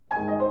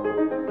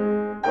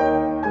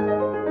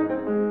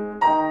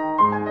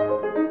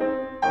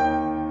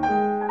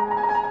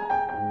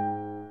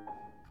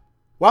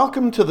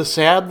Welcome to the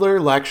Sadler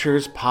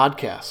Lectures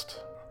podcast.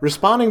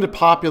 Responding to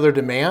popular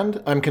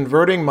demand, I'm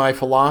converting my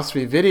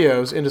philosophy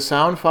videos into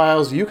sound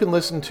files you can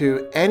listen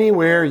to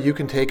anywhere you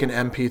can take an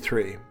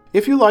MP3.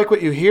 If you like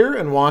what you hear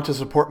and want to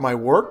support my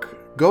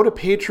work, go to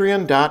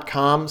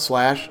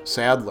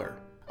patreon.com/Sadler.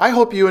 I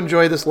hope you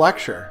enjoy this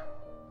lecture.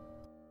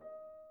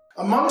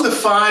 Among the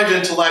 5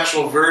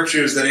 intellectual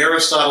virtues that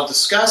Aristotle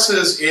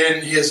discusses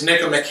in his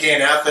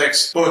Nicomachean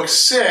Ethics, Book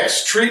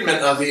 6,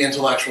 Treatment of the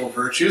Intellectual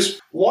Virtues,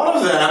 one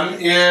of them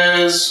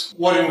is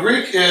what in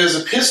Greek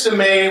is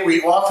episteme.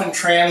 We often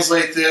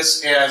translate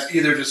this as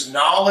either just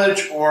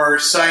knowledge or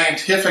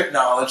scientific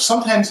knowledge,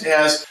 sometimes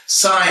as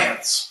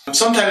science,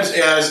 sometimes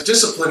as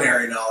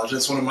disciplinary knowledge.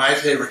 That's one of my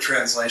favorite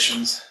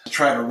translations to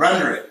try to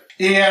render it.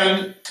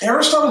 And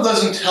Aristotle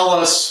doesn't tell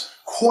us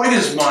quite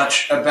as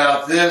much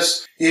about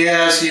this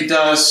as he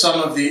does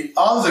some of the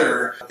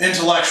other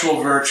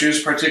intellectual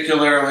virtues,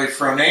 particularly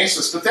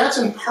phronesis. But that's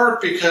in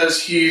part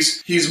because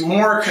he's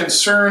more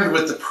concerned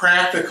with the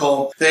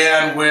practical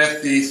than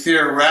with the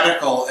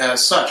theoretical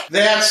as such.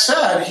 That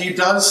said, he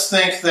does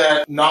think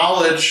that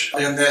knowledge,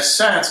 in this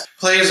sense,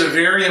 plays a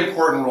very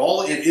important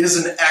role. It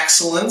is an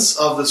excellence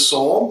of the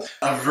soul,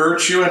 a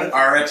virtue, an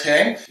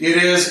arete.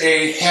 It is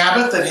a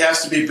habit that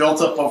has to be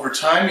built up over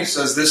time. He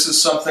says this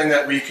is something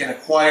that we can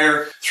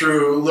acquire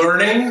through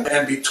learning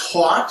and be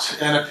taught,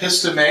 an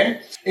episteme.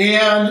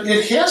 And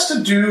it has to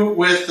do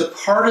with the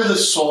part of the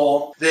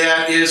soul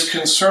that is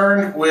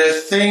concerned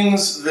with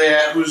things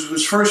that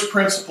whose first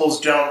principles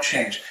don't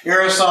change.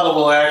 Aristotle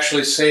will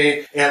actually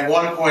say at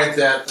one point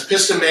that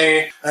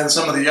episteme and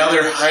some of the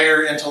other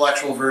higher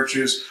intellectual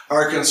virtues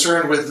are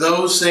concerned with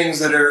those things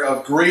that are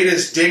of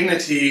greatest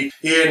dignity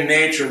in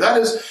nature. That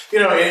is,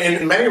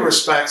 in many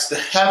respects, the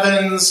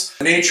heavens,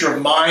 the nature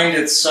of mind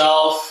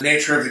itself, the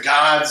nature of the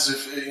gods,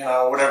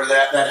 whatever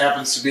that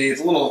happens to be.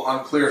 It's a little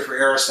unclear for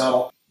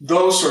Aristotle.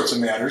 Those sorts of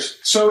matters.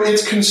 So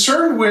it's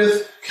concerned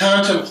with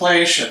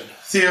contemplation,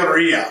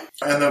 theoria,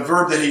 and the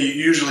verb that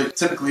he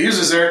typically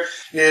uses there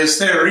is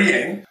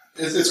theoriein.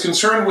 It's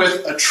concerned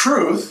with a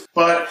truth,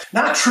 but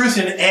not truth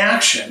in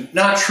action,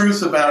 not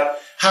truth about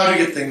how to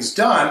get things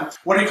done,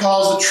 what he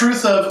calls the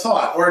truth of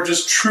thought, or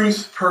just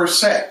truth per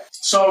se.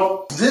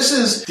 So this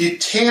is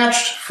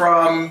detached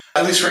from,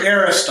 at least for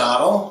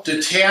Aristotle,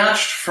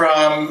 detached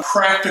from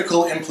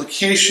practical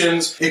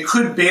implications. It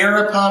could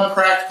bear upon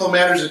practical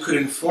matters, it could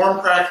inform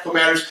practical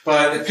matters,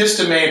 but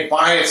episteme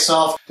by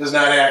itself does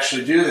not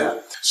actually do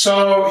that.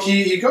 So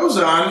he goes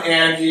on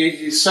and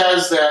he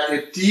says that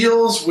it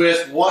deals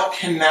with what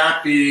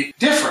cannot be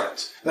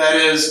different. That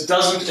is,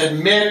 doesn't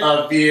admit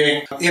of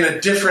being in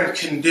a different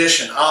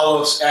condition,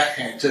 allos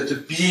echein, to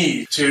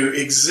be, to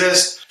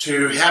exist,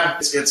 to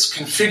have its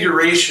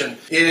configuration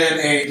in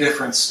a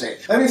different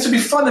state. That means to be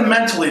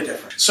fundamentally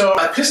different. So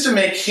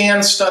episteme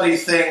can study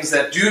things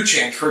that do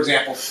change, for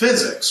example,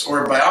 physics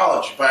or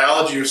biology.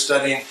 Biology, you're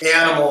studying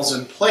animals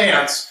and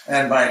plants,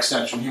 and by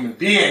extension, human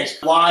beings.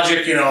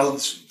 Logic,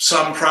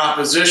 some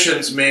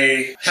propositions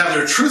may have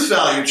their truth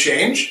value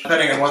change,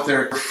 depending on what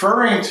they're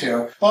referring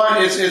to,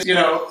 but it's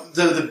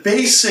the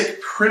basic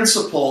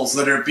principles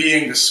that are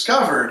being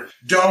discovered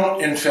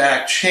don't, in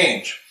fact,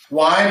 change.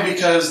 Why?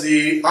 Because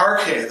the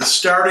arche, the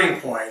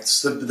starting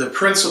points, the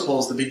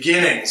principles, the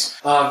beginnings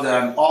of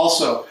them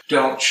also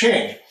don't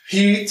change.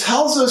 He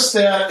tells us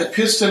that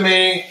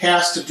episteme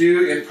has to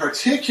do in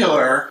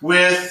particular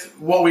with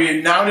what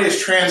we nowadays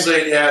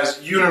translate as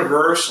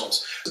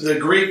universals. The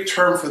Greek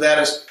term for that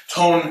is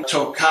ton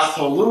to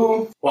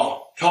katholu.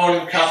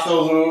 Ton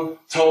katholu,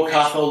 to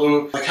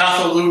katholu. The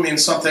katholu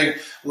means something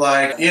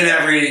like in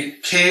every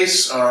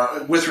case,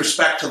 with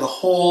respect to the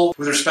whole,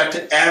 with respect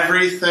to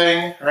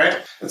everything, right?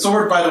 It's a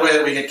word, by the way,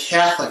 that we get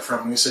Catholic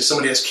from. When you say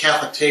somebody has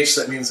Catholic taste,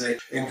 that means they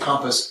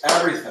encompass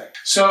everything.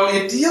 So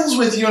it deals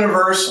with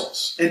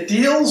universals. It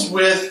deals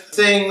with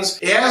things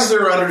as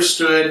they're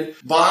understood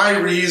by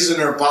reason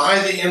or by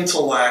the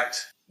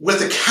intellect,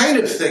 with the kind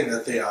of thing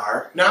that they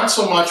are, not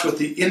so much with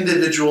the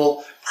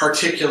individual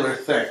particular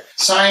thing.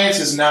 Science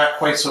is not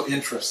quite so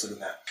interested in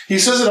that. He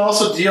says it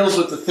also deals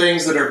with the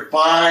things that are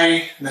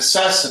by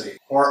necessity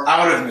or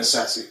out of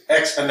necessity,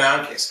 ex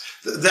ananches.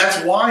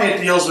 That's why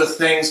it deals with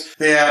things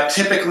that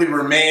typically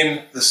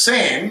remain the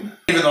same,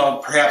 even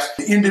though perhaps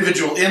the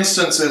individual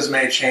instances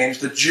may change,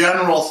 the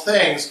general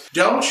things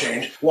don't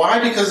change. Why?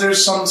 Because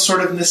there's some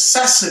sort of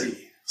necessity,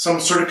 some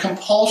sort of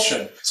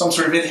compulsion, some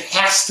sort of it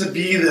has to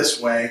be this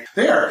way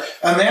there.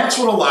 And that's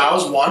what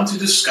allows one to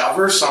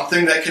discover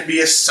something that can be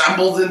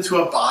assembled into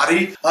a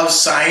body of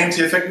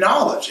scientific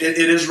knowledge. It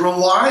is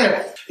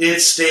reliable.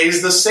 It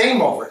stays the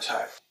same over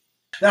time.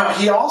 Now,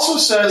 he also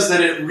says that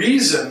it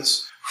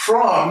reasons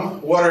from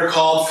what are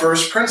called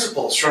first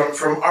principles,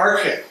 from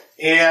arche.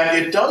 And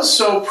it does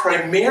so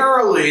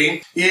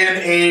primarily in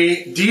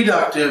a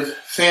deductive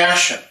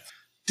fashion.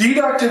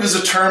 Deductive is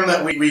a term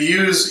that we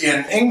use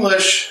in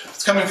English.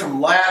 It's coming from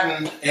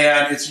Latin,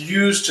 and it's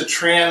used to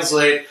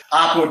translate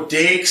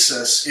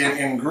apodeixis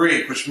in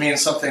Greek, which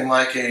means something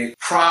like a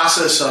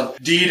process of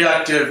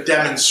deductive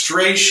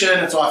demonstration.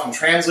 It's often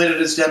translated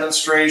as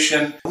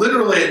demonstration.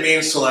 Literally, it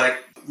means to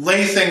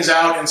lay things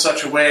out in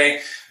such a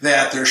way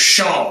that they're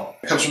shown.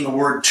 It comes from the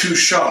word to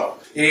show.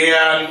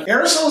 And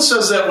Aristotle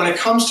says that when it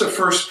comes to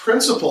first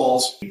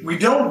principles, we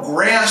don't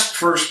grasp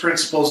first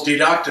principles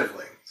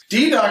deductively.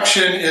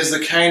 Deduction is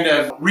the kind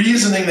of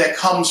reasoning that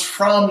comes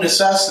from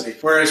necessity,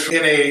 whereas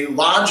in a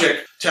logic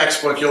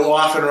textbook, you'll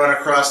often run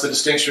across the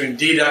distinction between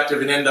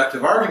deductive and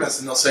inductive arguments,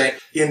 and they'll say,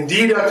 in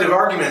deductive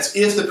arguments,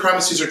 if the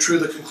premises are true,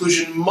 the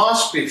conclusion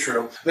must be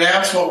true.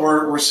 That's what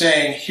we're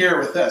saying here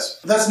with this.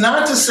 That's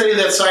not to say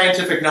that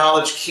scientific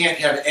knowledge can't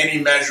have any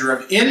measure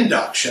of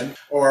induction,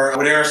 or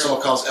what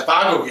Aristotle calls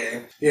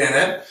epagoge in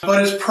it,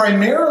 but it's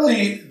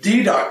primarily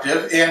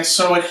deductive, and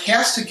so it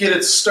has to get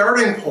its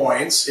starting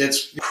points,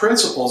 its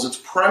principles,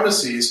 its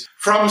premises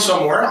from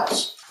somewhere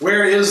else.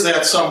 Where is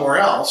that somewhere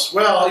else?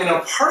 Well,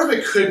 part of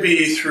it could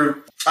be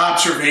through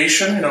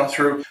observation,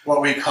 through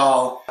what we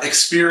call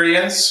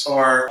experience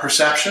or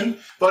perception.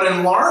 But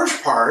in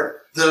large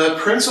part, the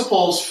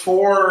principles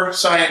for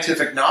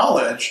scientific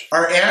knowledge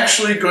are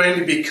actually going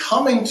to be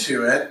coming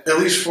to it, at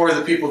least for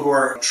the people who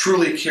are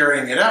truly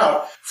carrying it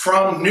out,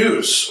 from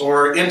nous,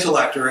 or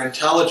intellect or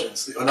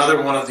intelligence,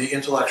 another one of the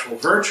intellectual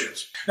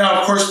virtues.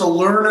 Now, of course, the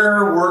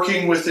learner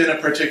working within a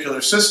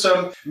particular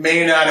system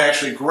may not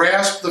actually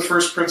grasp the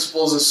first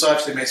principles as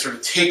such. They may sort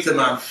of take them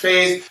on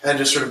faith and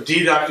just sort of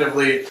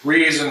deductively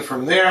reason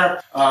from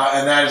there,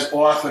 and that is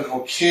often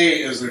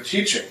okay as they're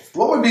teaching.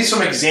 What would be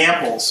some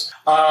examples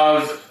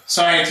of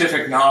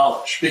scientific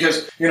knowledge?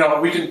 Because,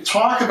 we can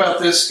talk about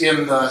this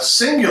in the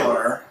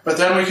singular, but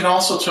then we can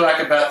also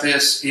talk about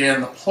this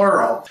in the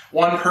plural.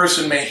 One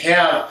person may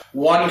have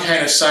one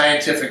kind of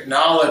scientific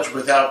knowledge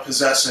without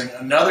possessing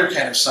another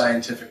kind of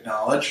scientific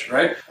knowledge,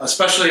 right?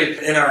 Especially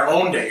in our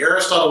own day.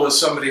 Aristotle was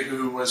somebody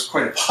who was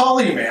quite a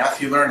polymath.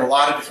 He learned a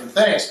lot of different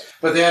things,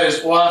 but that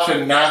is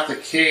often not the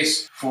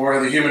case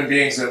for the human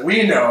beings that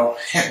we know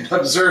and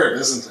observe,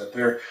 isn't it?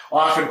 They're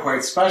often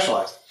quite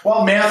specialized.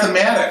 Well,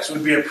 mathematics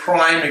would be a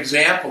prime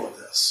example of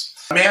this.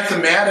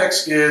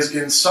 Mathematics is,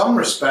 in some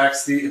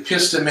respects, the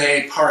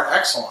episteme par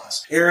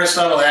excellence.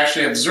 Aristotle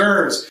actually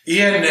observes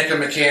in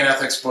Nicomachean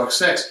Ethics, Book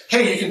 6,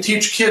 hey, you can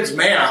teach kids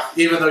math,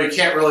 even though you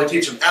can't really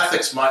teach them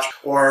ethics much,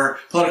 or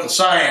political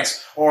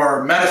science,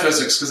 or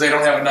metaphysics, because they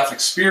don't have enough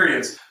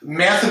experience.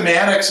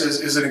 Mathematics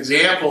is an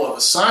example of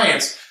a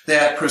science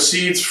that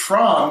proceeds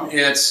from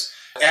its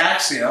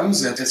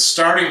axioms, its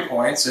starting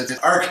points, its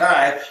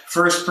archive,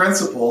 first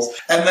principles,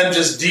 and then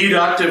just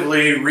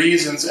deductively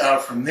reasons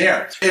out from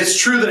there. It's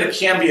true that it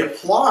can be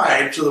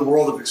applied to the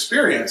world of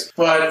experience,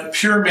 but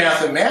pure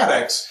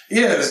mathematics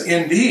is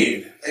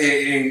indeed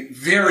a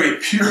very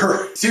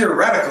pure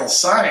theoretical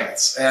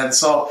science, and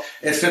so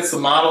it fits the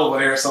model of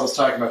what Aristotle was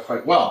talking about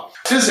quite well.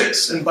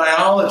 Physics and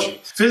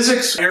biology.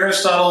 Physics,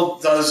 Aristotle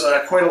does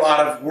quite a lot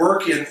of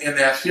work in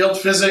that field.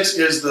 Physics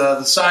is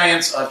the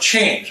science of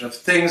change, of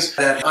things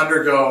that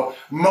undergo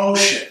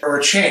motion or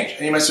change.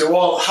 And you might say,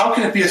 well, how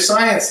can it be a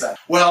science then?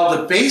 Well,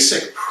 the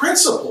basic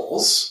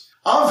principles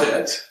of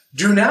it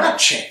do not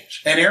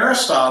change. And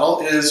Aristotle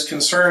is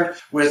concerned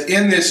with,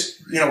 in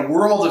this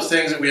world of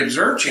things that we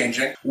observe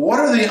changing, what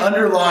are the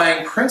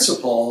underlying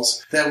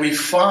principles that we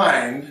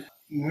find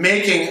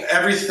making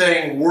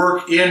everything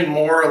work in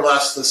more or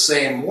less the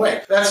same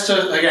way? That's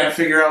to, again,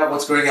 figure out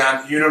what's going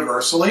on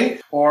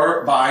universally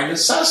or by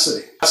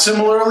necessity.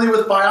 Similarly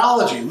with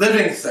biology,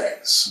 living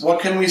things.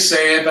 What can we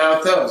say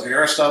about those?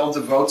 Aristotle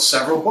devotes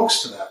several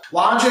books to that.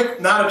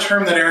 Logic, not a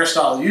term that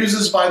Aristotle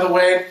uses, by the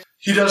way.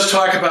 He does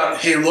talk about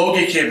he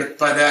logike, but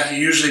by that he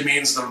usually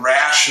means the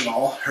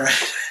rational,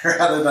 right,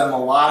 rather than the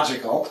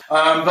logical.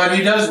 But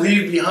he does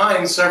leave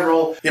behind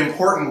several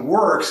important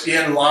works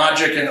in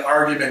logic and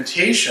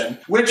argumentation,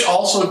 which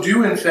also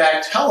do in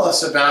fact tell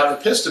us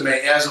about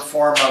episteme as a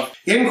form of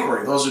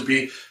inquiry. Those would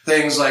be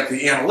things like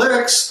the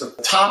analytics, the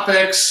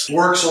topics,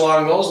 works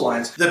along those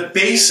lines. The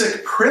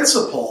basic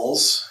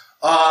principles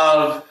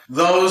of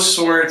those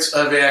sorts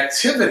of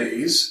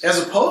activities,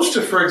 as opposed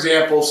to, for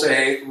example,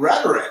 say,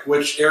 rhetoric,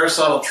 which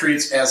Aristotle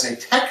treats as a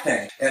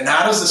techne, and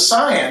not as a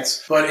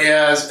science, but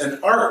as an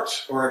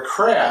art or a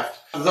craft.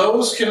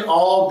 Those can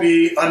all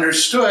be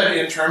understood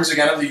in terms,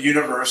 again, of the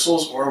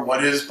universals or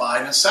what is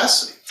by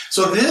necessity.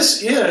 So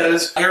this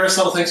is,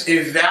 Aristotle thinks,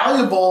 a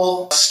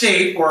valuable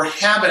state or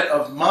habit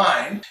of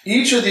mind.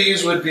 Each of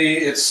these would be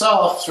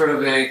itself sort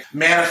of a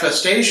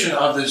manifestation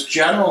of this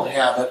general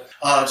habit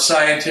of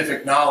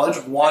scientific knowledge,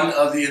 one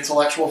of the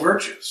intellectual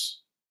virtues.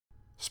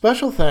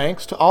 Special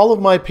thanks to all of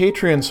my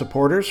Patreon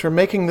supporters for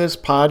making this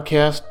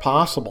podcast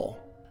possible.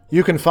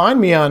 You can find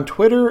me on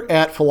Twitter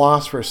at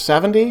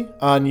Philosopher70,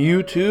 on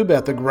YouTube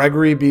at the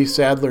Gregory B.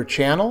 Sadler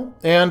channel,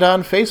 and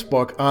on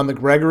Facebook on the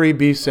Gregory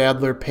B.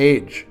 Sadler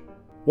page.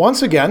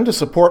 Once again, to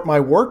support my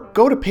work,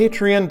 go to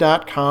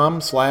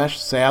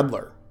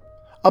patreon.com/Sadler.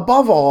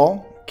 Above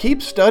all,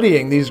 keep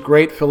studying these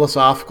great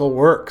philosophical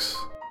works.